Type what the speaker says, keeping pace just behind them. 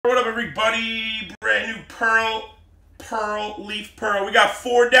everybody. Brand new Pearl, Leaf Pearl. We got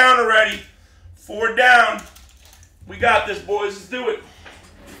 4 down already. 4 down. We got this, boys. Let's do it.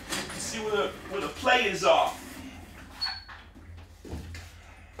 Let's see where the players are.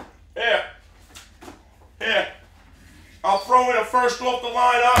 Yeah. Yeah. I'll throw in a first off the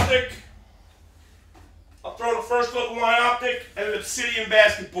line optic. I'll throw the first off the line optic and an Obsidian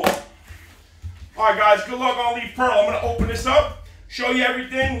basketball. Alright guys, good luck on Leaf Pearl. I'm gonna open this up, show you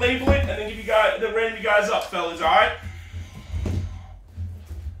everything, label it, and then give you guys ready you guys up, fellas, alright?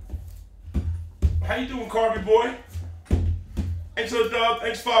 How you doing, Carby boy? Thanks for the dub,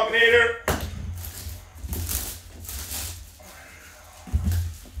 thanks Falconator.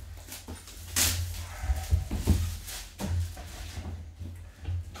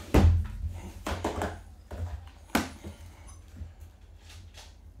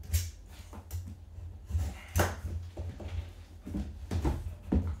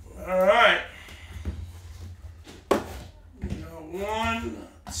 Alright. 1,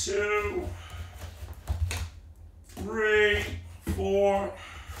 2, 3, 4,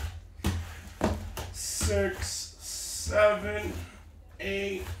 6, 7,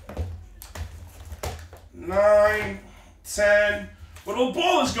 8, 9, 10. Where those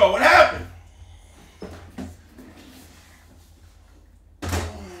ballers go? What happened?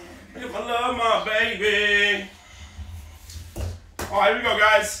 Look at my love, my baby. Alright, here we go,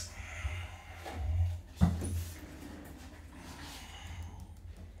 guys.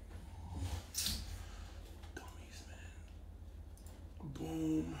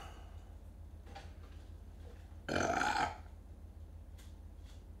 Boom.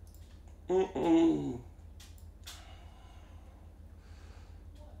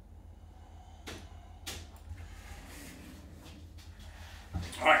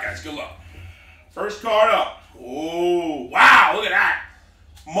 Alright guys, good luck. First card up. Oh, wow, look at that.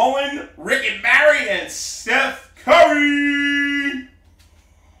 Mullen, Ricky Barry, and Steph Curry.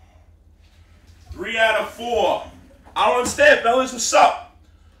 3 out of 4. I don't understand, fellas. What's up?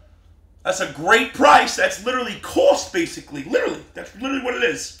 That's a great price. That's literally cost, basically. Literally. That's literally what it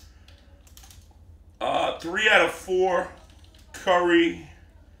is. 3 out of 4. Curry,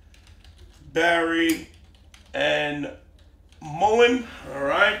 Barry, and Mullen. All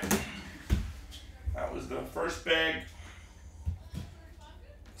right. That was the first bag.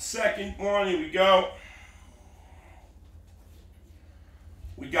 Second one. Here we go.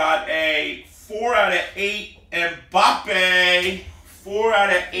 We got a 4 out of 8 Mbappe. 4 out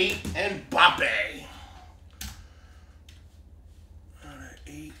of 8 Mbappe. Out of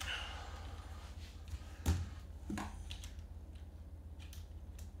 8.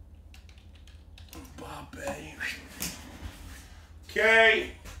 Mbappe.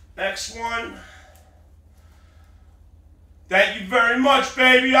 Okay. Next one. Thank you very much,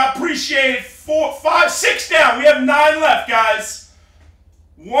 baby. I appreciate it. 4, 5, 6 down. We have 9 left, guys.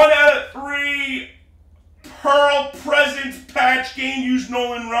 1 out of 3. Pearl Present Patch Game Used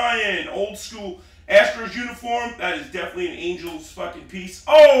Nolan Ryan. Old school Astros uniform. That is definitely an Angels fucking piece.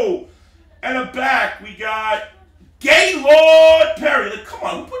 Oh! And a back. We got Gaylord Perry. Like, come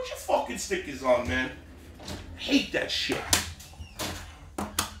on. Put your fucking stickers on, man. I hate that shit.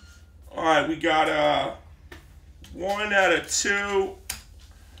 Alright, we got 1 out of 2.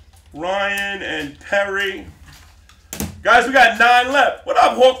 Ryan and Perry. Guys, we got 9 left. What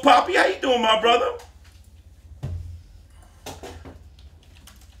up, Hawk Poppy? How you doing, my brother?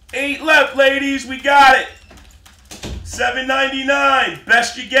 8 left, ladies. We got it. $7.99.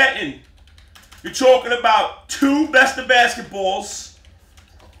 Best you're getting. You're talking about 2 Best of Basketballs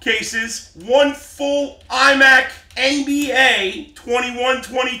cases, 1 full iMac NBA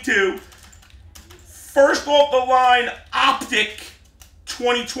 21-22. First off the line Optic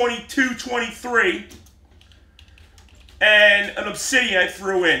 2022-23. And an Obsidian I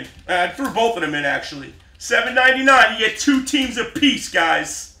threw in. I threw both of them in, actually. $7.99. You get 2 teams apiece,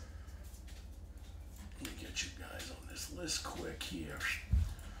 guys. Let me get you guys on this list quick here.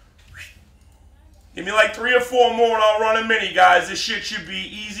 Give me like 3 or 4 more and I'll run a mini, guys. This shit should be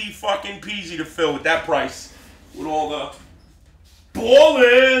easy fucking peasy to fill with that price. With all the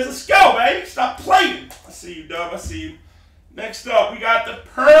ballers. Let's go, baby. Stop playing. I see you, Dub. I see you. Next up, we got the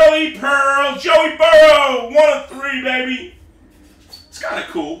Pearly Pearl, Joey Burrow, 1 of 3, baby. It's kind of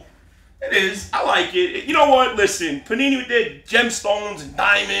cool. It is. I like it. You know what? Listen, Panini with their gemstones and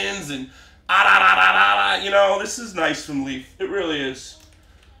diamonds and you know, this is nice from Leaf. It really is.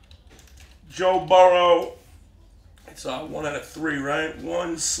 Joe Burrow. It's 1 out of 3, right?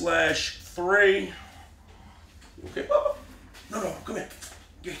 1/3. Okay. No, come here.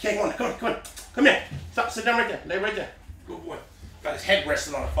 You can't go on. Come on. Come here. Stop. Sit down right there. Lay right there. Good boy. Got his head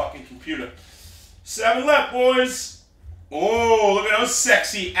resting on a fucking computer. 7 left, boys. Oh, look at those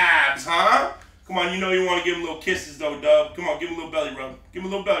sexy abs, huh? Come on, you know you want to give him little kisses, though, Dub. Come on, give him a little belly rub. Give him a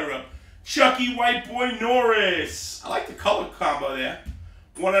little belly rub. Chucky White Boy Norris. I like the color combo there.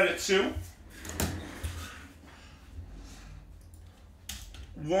 1 out of 2.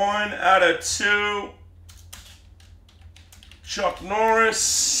 1 out of 2. Chuck Norris.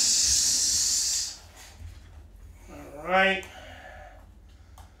 All right.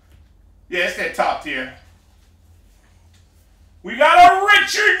 Yeah, it's that top tier. We got a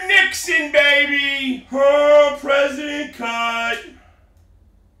Richard Nixon, baby. Huh, President cut.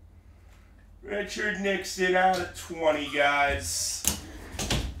 Richard Nixon out of 20, guys.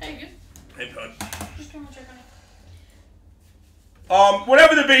 Hey, good. Hey, bud. Just gonna check on it.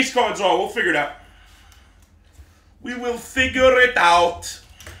 Whatever the base cards are, we'll figure it out. We will figure it out.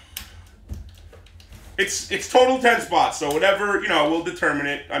 It's total 10 spots, so whatever, you know, we'll determine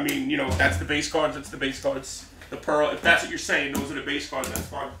it. I mean, you know, if that's the base cards, that's the base cards. The Pearl, if that's what you're saying, those are the base cards, that's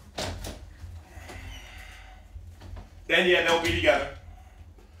fine. Then, yeah, they'll be together.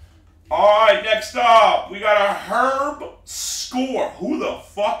 Alright, next up, we got a Herb Score. Who the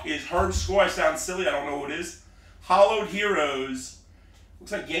fuck is Herb Score? I sound silly, I don't know what it is. Hollowed Heroes.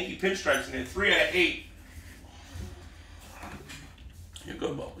 Looks like Yankee pinstripes in there. 3 out of 8. You're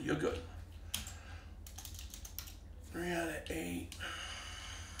good, Bubba. You're good. 3 out of 8.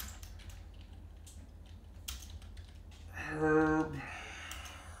 Herb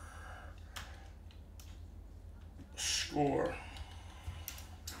Score.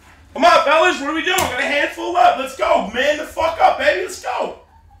 Come on, fellas. What are we doing? Got a handful left. Let's go. Man the fuck up, baby. Let's go.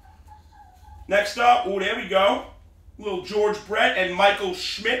 Next up. Oh, there we go. Little George Brett and Michael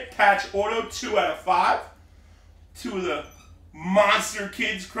Schmidt. Patch auto. 2 out of 5. 2 of the monster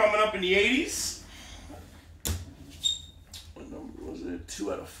kids coming up in the 80s. What number was it?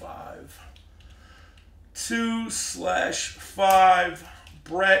 2 out of 5. 2/5.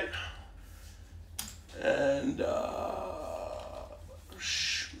 Brett and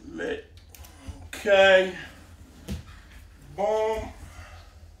Schmidt. Okay. Boom.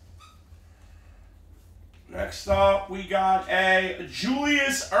 Next up, we got a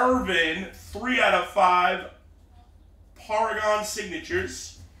Julius Ervin, 3 out of 5. Paragon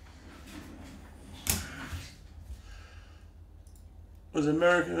signatures. Was an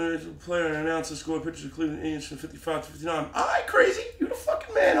American player and announcer scored pictures of Cleveland Indians from 55 to 59. Alright, crazy. You the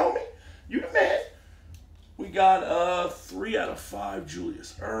fucking man, homie. You the man. We got 3 out of 5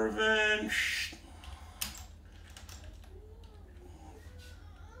 Julius Ervin.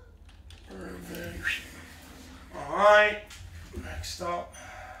 Ervin. Alright. Next up.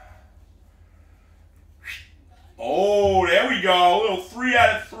 Oh, there we go. A little 3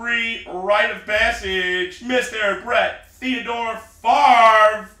 out of 3 rite of passage. Mr. Brett Theodore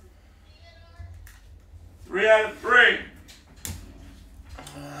Favre. 3 out of 3.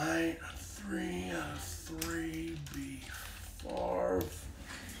 Alright. 3 out of 3 B. Favre.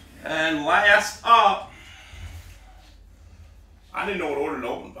 And last up. I didn't know what order to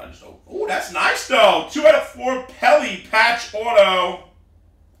open, but I just opened. Oh, that's nice though. 2 out of 4 Pelly patch auto.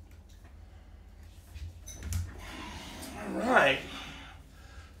 Alright.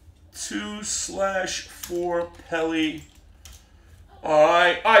 2/4 Pelly.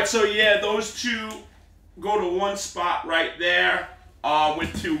 Alright, so yeah, those 2 go to one spot right there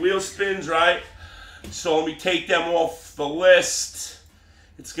with 2 wheel spins, right? So let me take them off the list.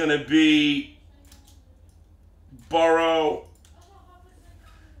 It's going to be Burrow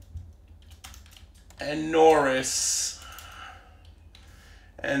and Norris.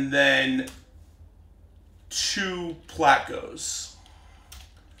 And then 2 Placos.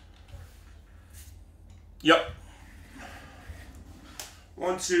 Yep.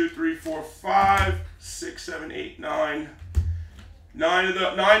 1, 2, 3, 4, 5, 6, 7, 8, 9. 9 of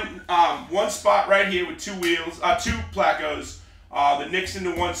the 9. One spot right here with 2 wheels. 2 Placos. The Nixon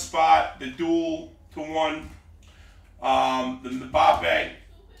to one spot. The dual to one. The Mbappe.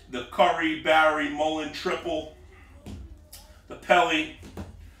 The Curry, Barry, Mullen triple. The Pelly. The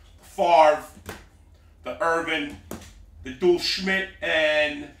Favre. The Irvin. The dual Schmidt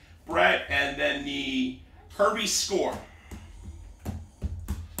and Brett. And then the Herbie Score.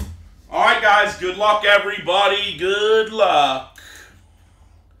 Alright guys, good luck everybody. Good luck.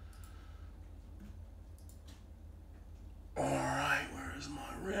 Alright, where is my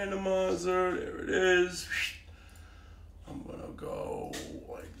randomizer? There it is. I'm going to go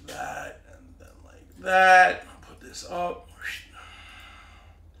like that and then like that. I'll put this up.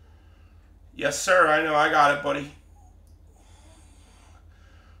 Yes, sir. I know. I got it, buddy.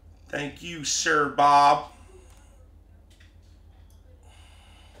 Thank you, Sir Bob.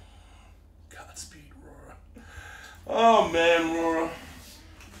 Godspeed, Rora. Oh, man, Rora.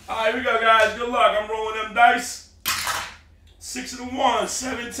 All right, here we go, guys. Good luck. I'm rolling them dice. 6 of the 1,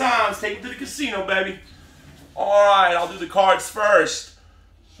 7 times. Take them to the casino, baby. All right, I'll do the cards first.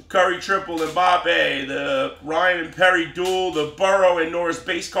 The Curry triple, the Mbappe, the Ryan and Perry duel, the Burrow and Norris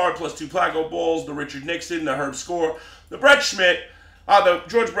base card plus 2 Placo balls, the Richard Nixon, the Herb Score, the Brett Schmidt, the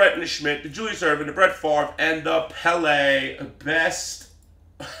George Brett and the Schmidt, the Julius Erving, the Brett Favre, and the Pele. Best.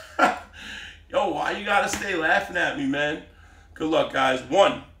 Yo, why you gotta stay laughing at me, man? Good luck, guys.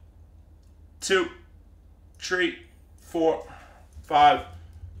 1, 2, 3, 4, 5,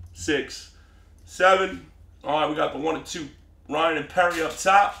 6, 7. All right, we got the 1 and 2 Ryan and Perry up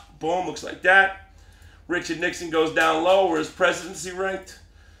top. Boom, looks like that. Richard Nixon goes down low. Where's presidency ranked?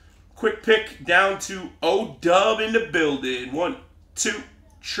 Quick pick down to O-Dub in the building. 1, 2,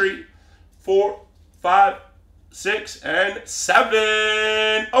 3, 4, 5, 6, and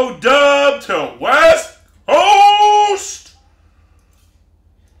 7. O-Dub to West Coast.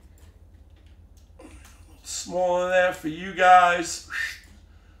 Smaller there for you guys.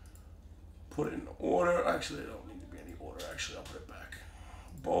 Put it in order. Actually, I don't need to be any order. Actually, I'll put it back.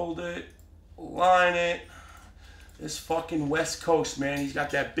 Bold it. Line it. This fucking West Coast, man. He's got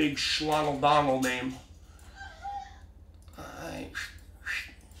that big Schlonel Donald name. Alright.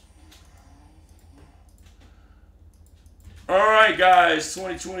 Alright, guys.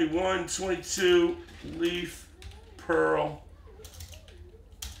 2021, 22, Leaf, Pearl.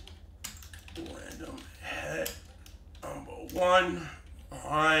 Random hit. Number 1.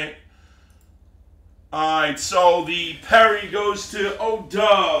 Alright. Alright, so the Perry goes to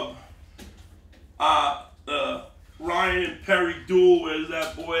O-Dub. The Ryan and Perry duel, where's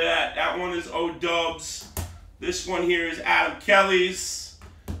that boy at? That one is O-Dub's. This one here is Adam Kelly's.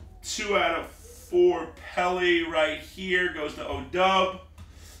 2 out of 4 Pele right here goes to O-Dub.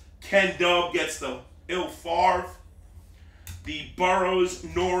 Ken Dub gets the Il Favre. The Burrows,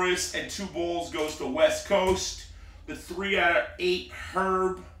 Norris, and 2 balls goes to West Coast. The 3 out of 8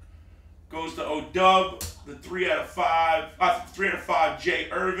 Herb goes to O-Dub. The 3 out of 5 Jay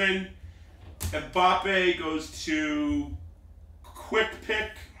Irvin. Mbappe goes to Quick Pick.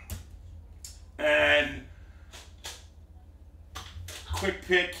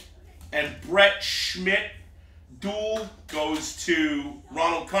 And Brett Schmidt duel goes to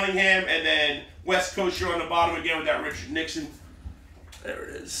Ronald Cunningham. And then West Coast, you're on the bottom again with that Richard Nixon. There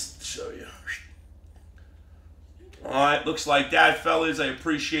it is to show you. Alright, looks like that, fellas. I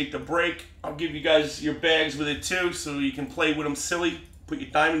appreciate the break. I'll give you guys your bags with it too, so you can play with them silly. Put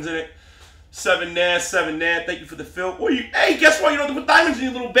your diamonds in it. 7 NAS, 7 NAT. Thank you for the fill. Hey, guess what? You don't have to put diamonds in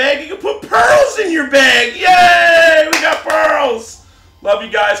your little bag. You can put pearls in your bag. Yay! We got pearls. Love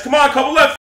you guys. Come on, couple left.